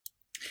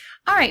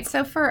All right,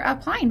 so for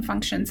applying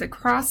functions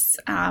across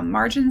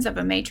margins of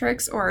a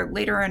matrix or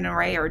later an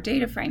array or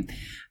data frame,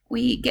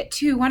 we get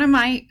to one of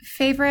my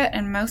favorite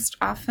and most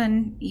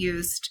often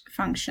used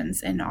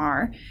functions in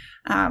R.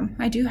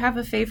 I do have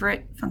a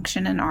favorite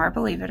function in R,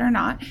 believe it or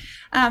not,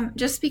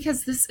 just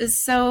because this is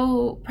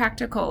so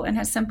practical and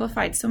has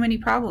simplified so many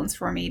problems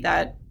for me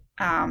that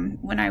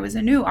when I was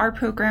a new R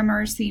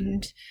programmer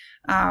seemed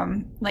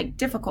like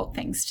difficult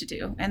things to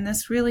do. And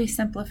this really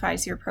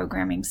simplifies your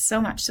programming so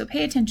much. So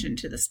pay attention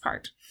to this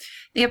part.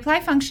 The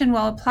apply function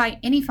will apply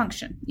any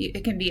function.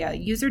 It can be a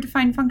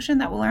user-defined function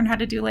that we'll learn how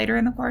to do later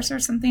in the course or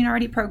something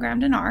already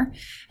programmed in R.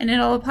 And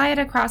it'll apply it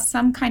across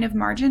some kind of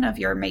margin of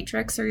your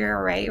matrix or your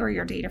array or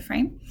your data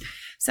frame.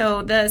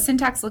 So the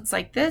syntax looks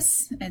like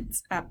this.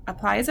 It's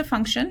apply as a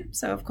function.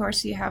 So of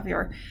course you have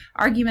your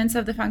arguments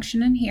of the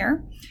function in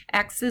here.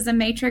 X is a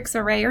matrix,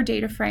 array, or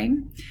data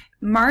frame.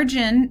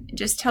 Margin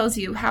just tells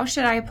you how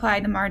should I apply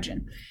the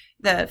margin,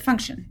 the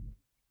function,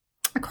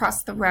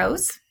 across the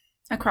rows,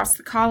 across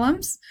the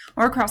columns,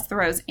 or across the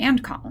rows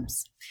and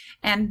columns.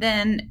 And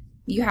then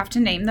you have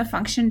to name the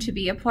function to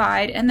be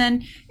applied. And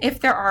then if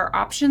there are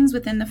options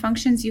within the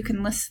functions, you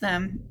can list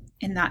them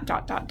in that ...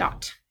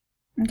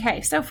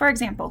 Okay, so for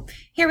example,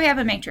 here we have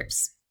a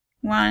matrix,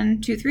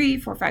 1, 2, 3,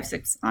 4, 5,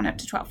 6, on up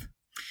to 12.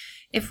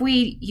 If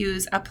we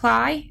use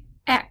apply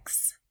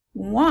X,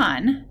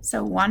 1,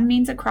 so 1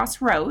 means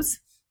across rows,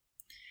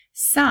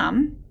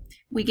 sum,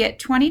 we get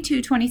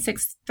 22,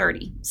 26,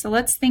 30. So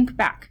let's think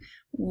back.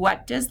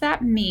 What does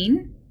that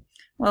mean?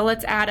 Well,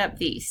 let's add up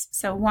these.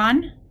 So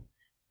 1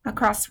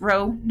 across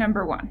row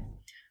number 1.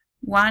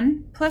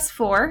 1 plus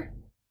 4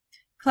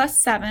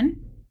 plus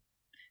 7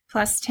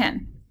 plus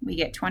 10. We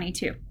get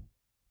 22.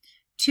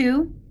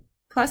 2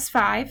 plus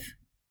 5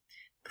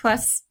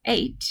 plus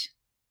 8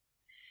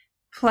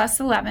 plus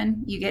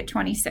 11, you get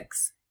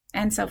 26,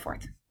 and so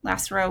forth.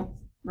 Last row,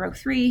 row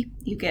 3,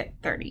 you get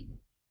 30.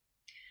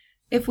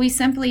 If we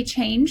simply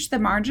change the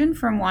margin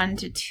from 1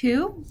 to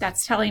 2,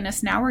 that's telling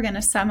us now we're going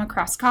to sum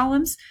across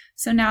columns.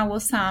 So now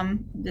we'll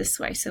sum this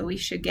way. So we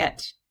should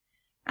get,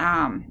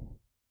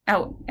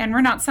 oh, and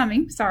we're not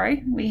summing,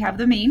 sorry, we have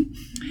the mean.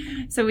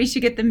 So we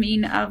should get the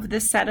mean of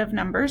this set of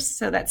numbers.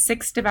 So that's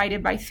 6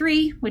 divided by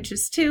 3, which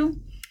is 2,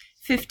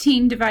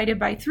 15 divided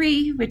by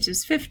 3, which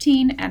is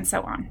 15, and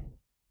so on.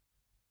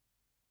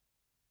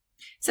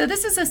 So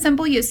this is a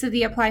simple use of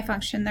the apply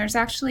function. There's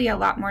actually a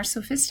lot more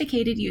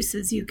sophisticated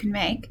uses you can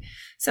make.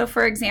 So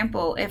for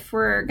example, if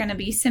we're going to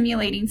be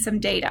simulating some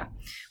data,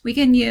 we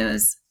can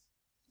use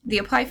the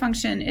apply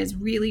function is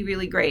really,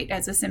 really great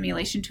as a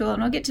simulation tool,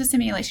 and we'll get to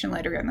simulation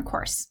later in the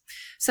course.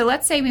 So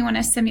let's say we want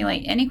to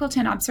simulate n equal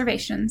 10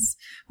 observations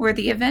where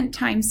the event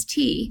times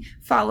t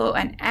follow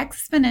an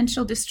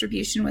exponential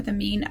distribution with a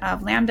mean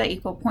of lambda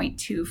equal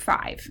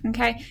 0.25.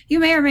 Okay, you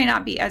may or may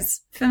not be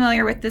as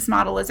familiar with this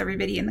model as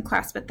everybody in the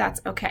class, but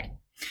that's okay.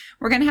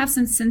 We're going to have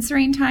some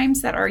censoring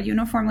times that are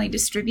uniformly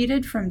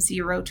distributed from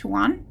 0 to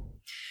 1.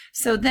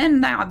 So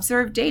then the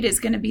observed data is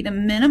going to be the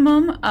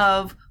minimum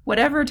of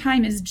whatever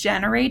time is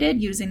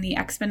generated using the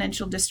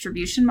exponential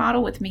distribution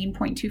model with mean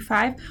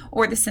 0.25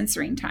 or the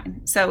censoring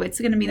time. So it's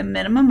going to be the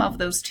minimum of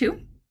those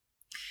two.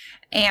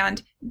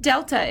 And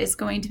delta is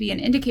going to be an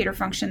indicator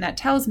function that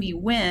tells me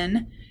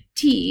when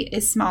t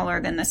is smaller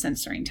than the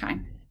censoring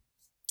time.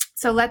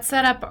 So let's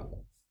set up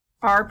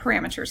our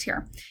parameters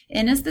here.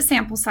 N is the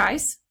sample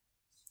size.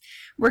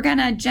 We're going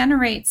to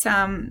generate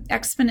some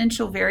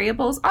exponential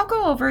variables. I'll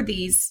go over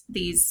these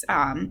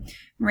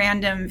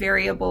random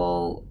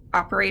variable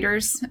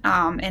operators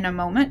in a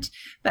moment,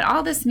 but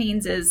all this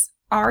means is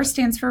R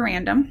stands for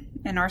random,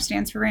 and R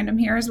stands for random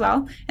here as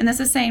well. And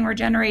this is saying we're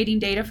generating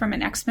data from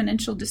an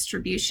exponential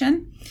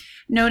distribution.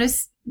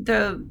 Notice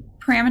the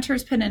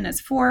parameters put in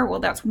as 4. Well,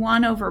 that's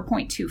 1 over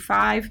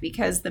 0.25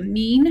 because the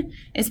mean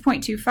is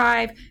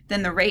 0.25,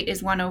 then the rate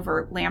is 1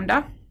 over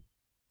lambda.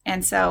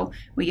 And so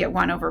we get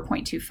 1 over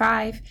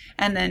 0.25.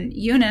 And then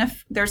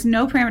unif, there's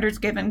no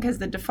parameters given because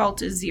the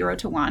default is 0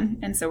 to 1.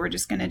 And so we're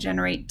just going to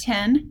generate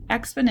 10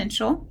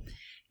 exponential,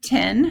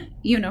 10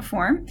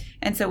 uniform.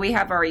 And so we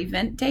have our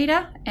event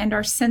data and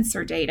our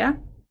sensor data.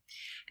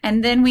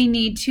 And then we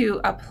need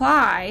to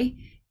apply,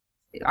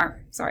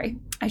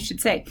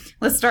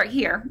 let's start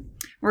here.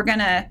 We're going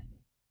to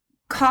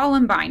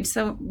column bind.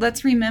 So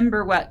let's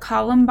remember what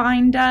column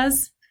bind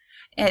does.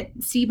 At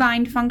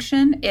cbind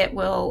function, it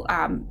will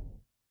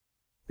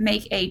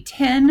make a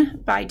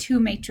 10 by 2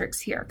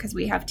 matrix here because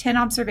we have 10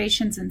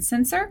 observations in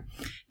sensor,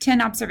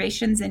 10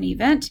 observations in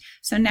event.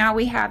 So now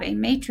we have a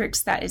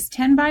matrix that is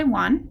 10 by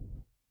 1.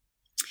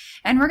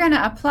 And we're going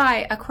to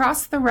apply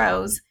across the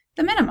rows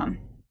the minimum.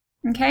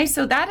 Okay,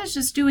 so that is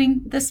just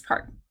doing this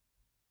part.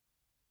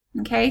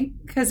 Okay,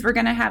 because we're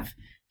going to have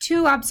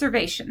 2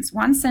 observations,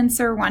 1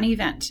 sensor, 1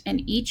 event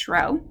in each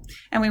row,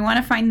 and we want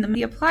to find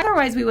the apply.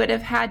 Otherwise, we would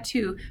have had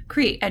to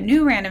create a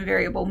new random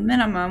variable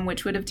minimum,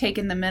 which would have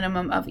taken the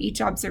minimum of each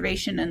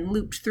observation and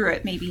looped through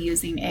it, maybe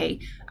using a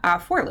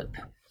for loop.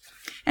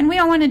 And we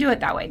don't want to do it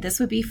that way. This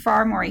would be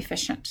far more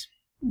efficient.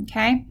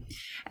 Okay,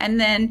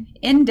 and then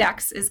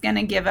index is going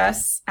to give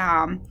us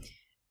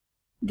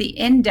the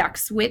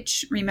index,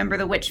 which, remember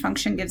the which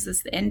function gives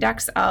us the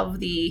index of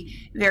the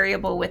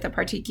variable with a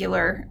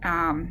particular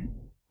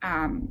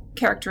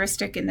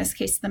characteristic, in this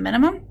case the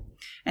minimum.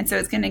 And so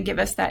it's going to give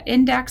us that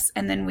index,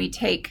 and then we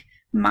take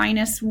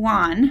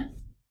 -1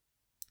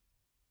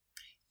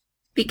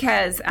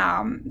 because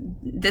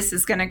this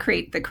is going to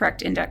create the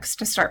correct index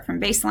to start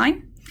from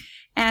baseline.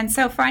 And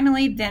so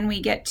finally, then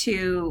we get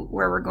to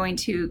where we're going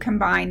to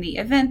combine the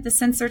event, the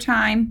sensor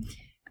time,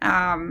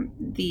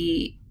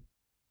 the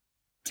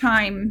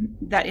time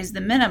that is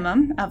the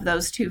minimum of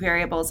those two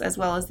variables, as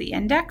well as the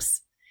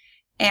index.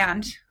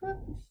 And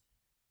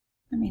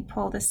let me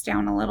pull this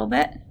down a little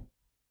bit.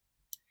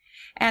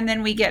 And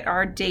then we get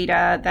our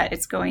data that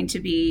it's going to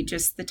be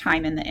just the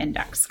time and the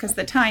index, because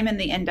the time and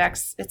the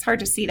index, it's hard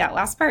to see that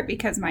last part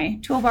because my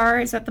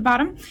toolbar is at the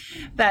bottom,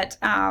 but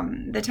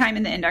the time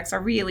and the index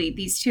are really,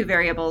 these two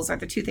variables are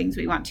the two things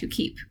we want to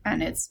keep,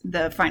 and it's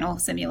the final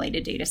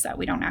simulated data set.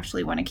 We don't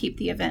actually want to keep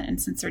the event and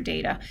sensor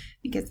data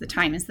because the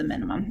time is the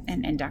minimum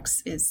and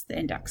index is the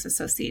index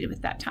associated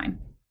with that time.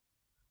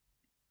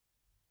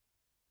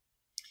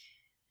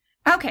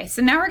 Okay,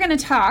 so now we're going to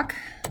talk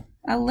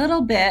a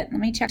little bit, let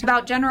me check,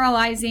 about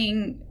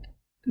generalizing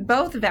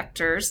both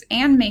vectors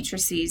and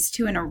matrices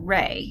to an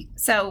array.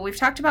 So we've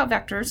talked about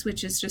vectors,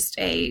 which is just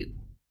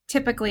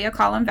typically a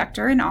column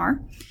vector in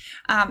R,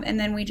 and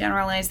then we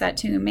generalize that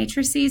to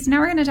matrices. Now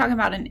we're going to talk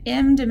about an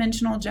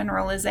m-dimensional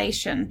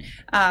generalization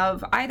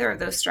of either of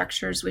those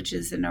structures, which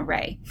is an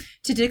array.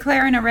 To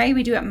declare an array,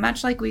 we do it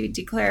much like we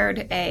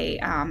declared a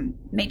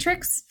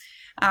matrix.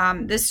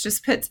 This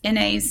just puts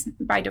NAs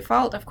by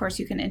default. Of course,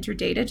 you can enter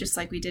data just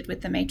like we did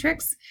with the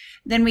matrix.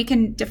 Then we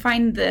can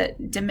define the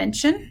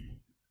dimension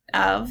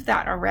of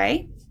that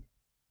array.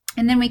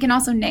 And then we can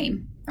also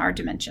name our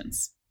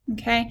dimensions.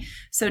 Okay,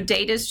 so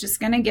data is just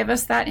going to give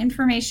us that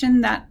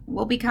information that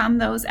will become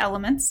those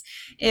elements.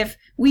 If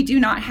we do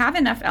not have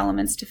enough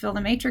elements to fill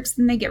the matrix,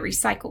 then they get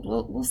recycled.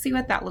 We'll see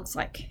what that looks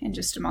like in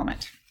just a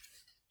moment.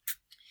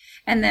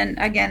 And then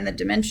again, the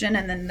dimension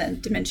and then the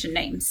dimension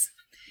names.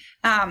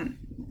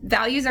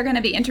 Values are going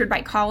to be entered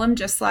by column,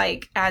 just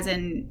like as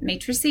in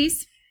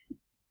matrices,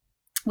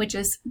 which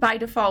is by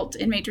default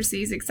in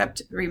matrices,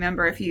 except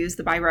remember if you use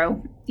the by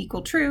row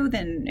equal true,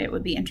 then it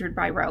would be entered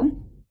by row.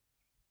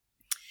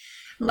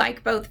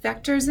 Like both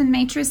vectors and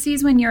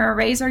matrices, when your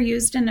arrays are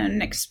used in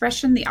an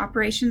expression, the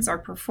operations are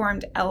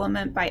performed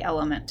element by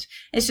element.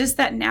 It's just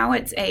that now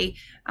it's a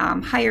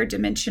higher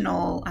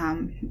dimensional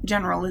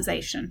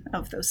generalization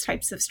of those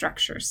types of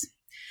structures.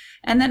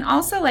 And then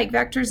also, like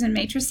vectors and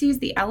matrices,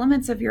 the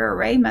elements of your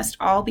array must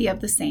all be of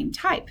the same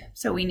type.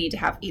 So we need to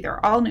have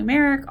either all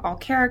numeric, all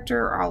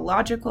character, or all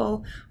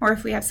logical, or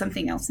if we have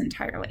something else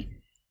entirely.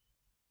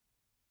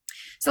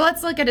 So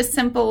let's look at a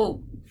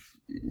simple,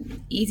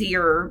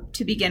 easier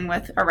to begin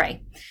with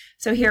array.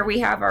 So here we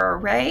have our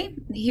array.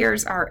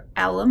 Here's our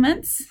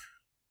elements.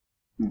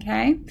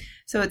 Okay,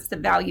 so it's the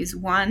values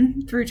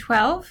 1 through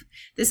 12.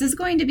 This is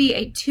going to be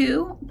a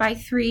 2 by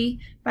 3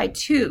 by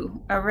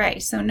 2 array.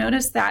 So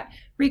notice that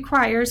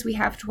requires we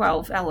have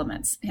 12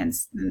 elements,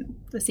 hence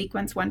the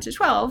sequence 1 to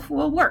 12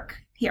 will work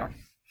here,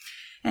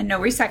 and no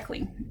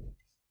recycling.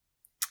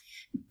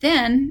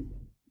 Then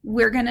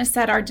we're going to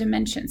set our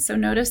dimensions. So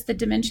notice the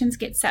dimensions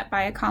get set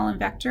by a column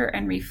vector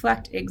and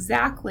reflect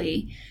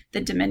exactly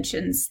the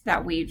dimensions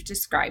that we've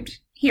described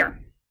here.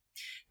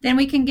 Then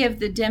we can give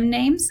the dim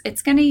names.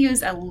 It's going to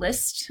use a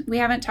list. We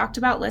haven't talked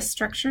about list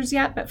structures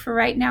yet, but for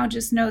right now,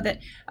 just know that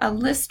a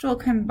list will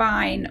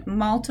combine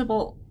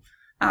multiple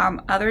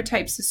other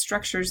types of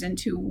structures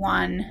into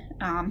one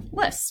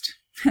list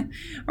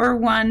or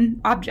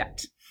one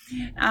object.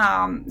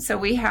 So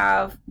we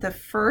have the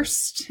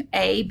first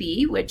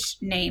AB, which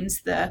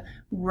names the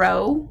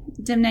row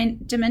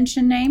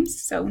dimension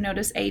names. So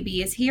notice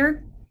AB is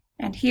here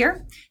and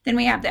here. Then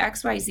we have the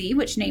XYZ,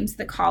 which names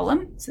the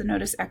column. So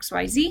notice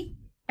XYZ.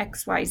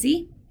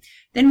 XYZ.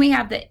 Then we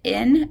have the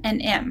N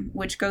and M,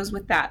 which goes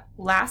with that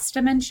last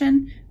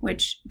dimension,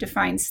 which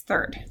defines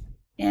third,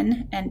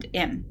 N and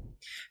M.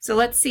 So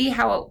let's see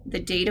how the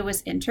data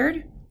was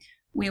entered.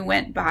 We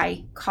went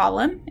by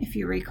column, if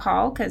you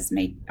recall, because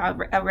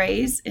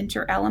arrays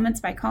enter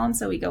elements by column.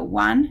 So we go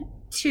 1,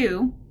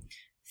 2,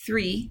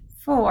 3,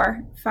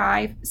 4,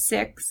 5,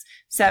 6,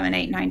 7,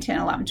 8, 9, 10,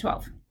 11,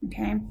 12.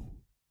 Okay.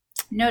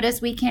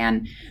 Notice we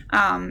can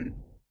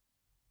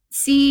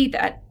see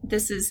that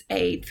this is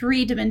a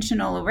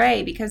three-dimensional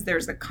array because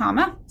there's a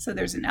comma. So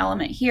there's an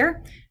element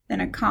here, then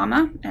a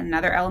comma,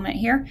 another element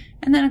here,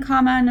 and then a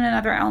comma and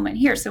another element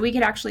here. So we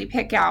could actually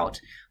pick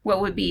out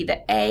what would be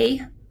the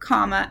A,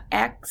 comma,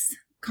 X,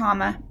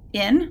 comma,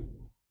 N.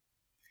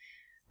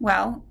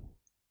 Well,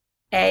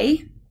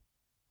 A,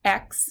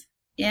 X,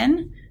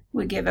 N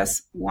would give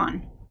us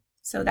 1.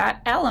 So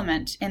that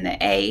element in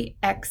the A,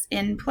 X,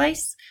 N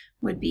place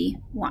would be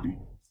 1.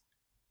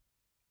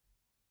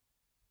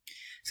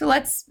 So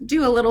let's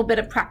do a little bit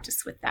of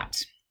practice with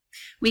that.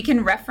 We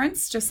can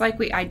reference, just like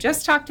I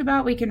just talked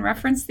about, we can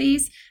reference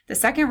these. The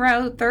second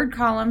row, third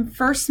column,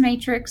 first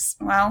matrix,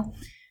 well,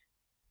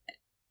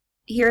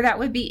 here that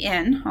would be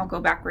N. I'll go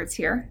backwards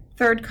here.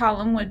 third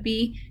column would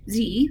be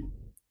Z,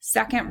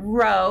 second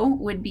row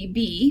would be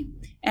B,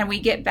 and we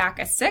get back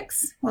a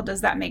 6. Well, does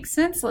that make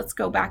sense? Let's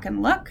go back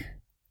and look.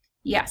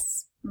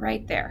 Yes,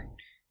 right there.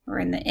 We're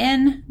in the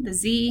N, the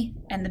Z,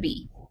 and the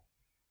B.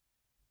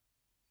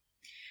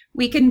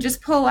 We can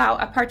just pull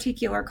out a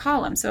particular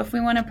column. So if we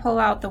want to pull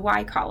out the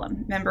Y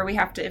column, remember we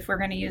have to, if we're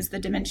going to use the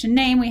dimension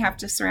name, we have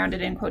to surround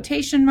it in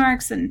quotation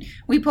marks, and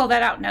we pull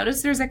that out.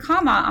 Notice there's a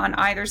comma on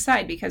either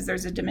side because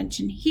there's a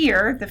dimension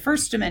here, the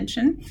first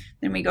dimension,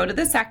 then we go to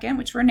the second,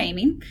 which we're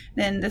naming,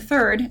 then the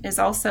third is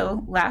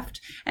also left,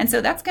 and so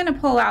that's going to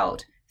pull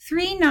out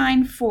 3,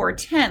 9, 4,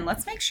 10.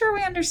 Let's make sure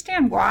we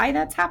understand why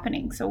that's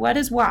happening. So what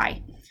is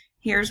Y?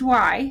 Here's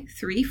Y,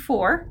 3,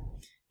 4.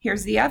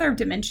 Here's the other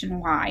dimension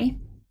Y,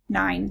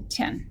 9,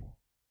 10.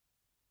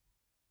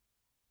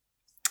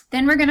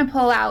 Then we're going to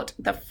pull out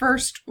the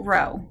first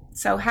row.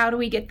 So how do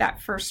we get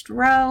that first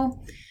row?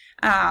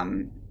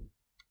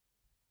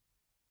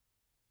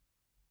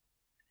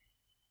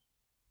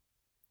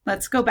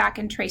 Let's go back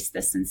and trace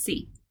this and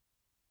see.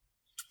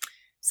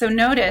 So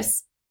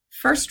notice,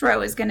 first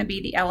row is going to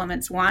be the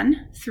elements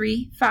 1,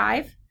 3,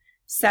 5,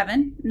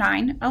 7,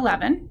 9,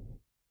 11.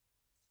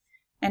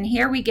 And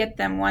here we get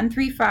them 1,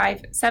 3,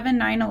 5, 7,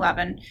 9,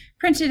 11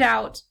 printed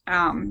out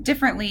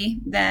differently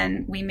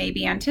than we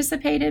maybe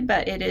anticipated,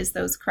 but it is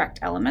those correct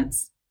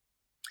elements.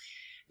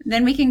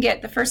 Then we can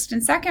get the first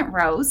and second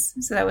rows,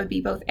 so that would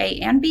be both A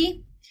and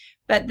B,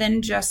 but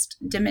then just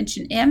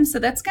dimension M. So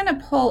that's going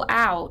to pull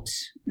out,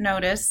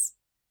 notice,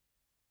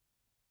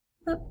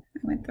 oh, I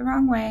went the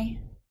wrong way,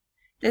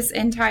 this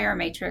entire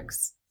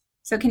matrix.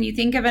 So can you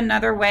think of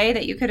another way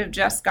that you could have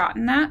just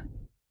gotten that?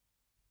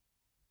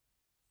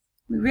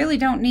 We really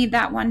don't need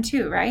that one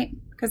too, right?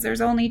 Because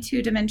there's only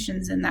 2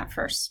 dimensions in that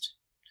first.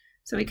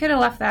 So we could have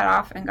left that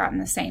off and gotten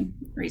the same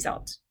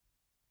result.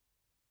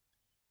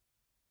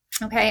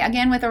 Okay,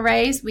 again with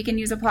arrays, we can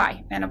use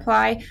apply. And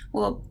apply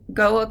will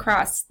go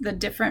across the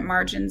different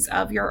margins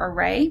of your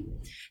array.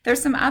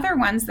 There's some other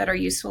ones that are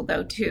useful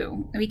though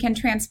too. We can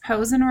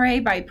transpose an array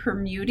by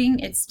permuting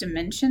its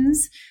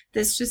dimensions.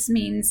 This just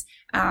means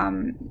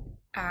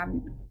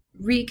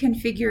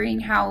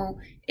reconfiguring how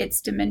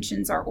its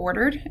dimensions are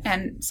ordered.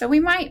 And so we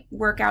might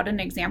work out an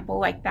example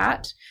like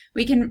that.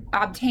 We can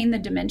obtain the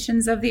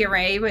dimensions of the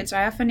array, which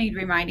I often need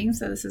reminding,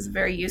 so this is a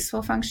very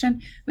useful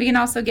function. We can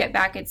also get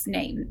back its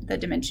name, the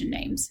dimension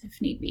names, if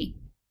need be.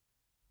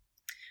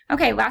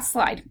 Okay, last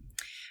slide.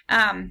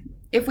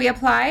 If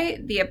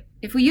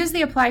we use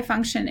the apply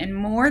function in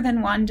more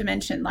than one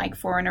dimension, like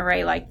for an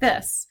array like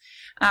this,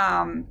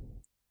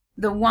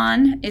 the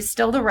 1 is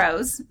still the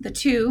rows, the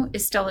 2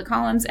 is still the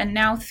columns, and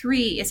now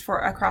 3 is for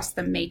across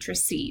the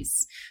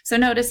matrices. So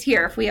notice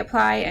here, if we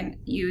apply and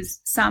use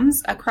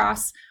sums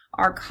across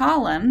our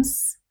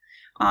columns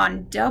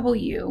on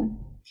W,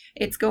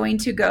 it's going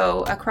to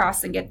go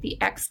across and get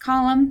the X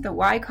column, the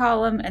Y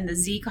column, and the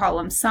Z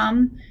column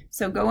sum.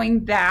 So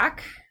going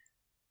back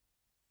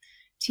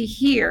to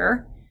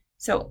here,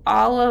 so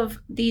all of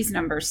these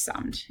numbers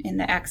summed in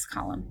the X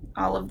column,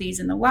 all of these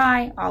in the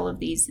Y, all of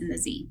these in the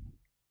Z.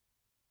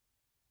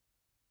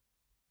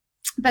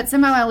 But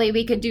similarly,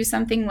 we could do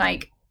something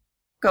like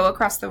go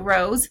across the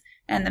rows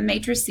and the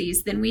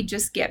matrices, then we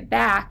just get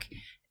back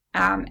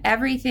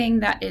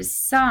everything that is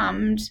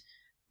summed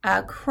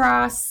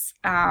across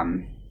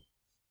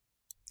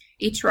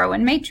each row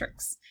and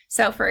matrix.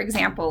 So for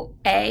example,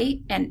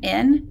 A and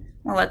N,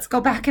 well, let's go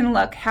back and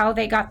look how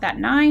they got that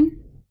 9.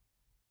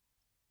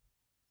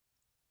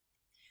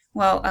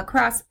 Well,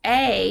 across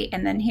A,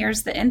 and then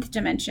here's the nth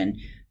dimension,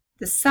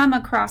 the sum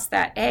across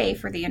that A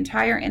for the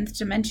entire nth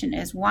dimension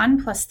is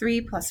 1 plus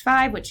 3 plus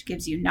 5, which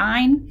gives you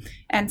 9,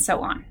 and so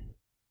on.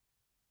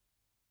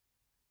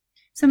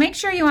 So make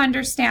sure you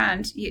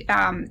understand,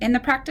 in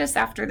the practice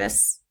after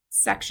this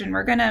section,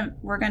 we're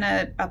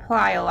gonna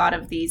apply a lot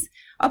of these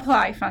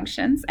apply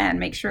functions and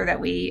make sure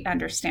that we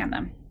understand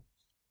them.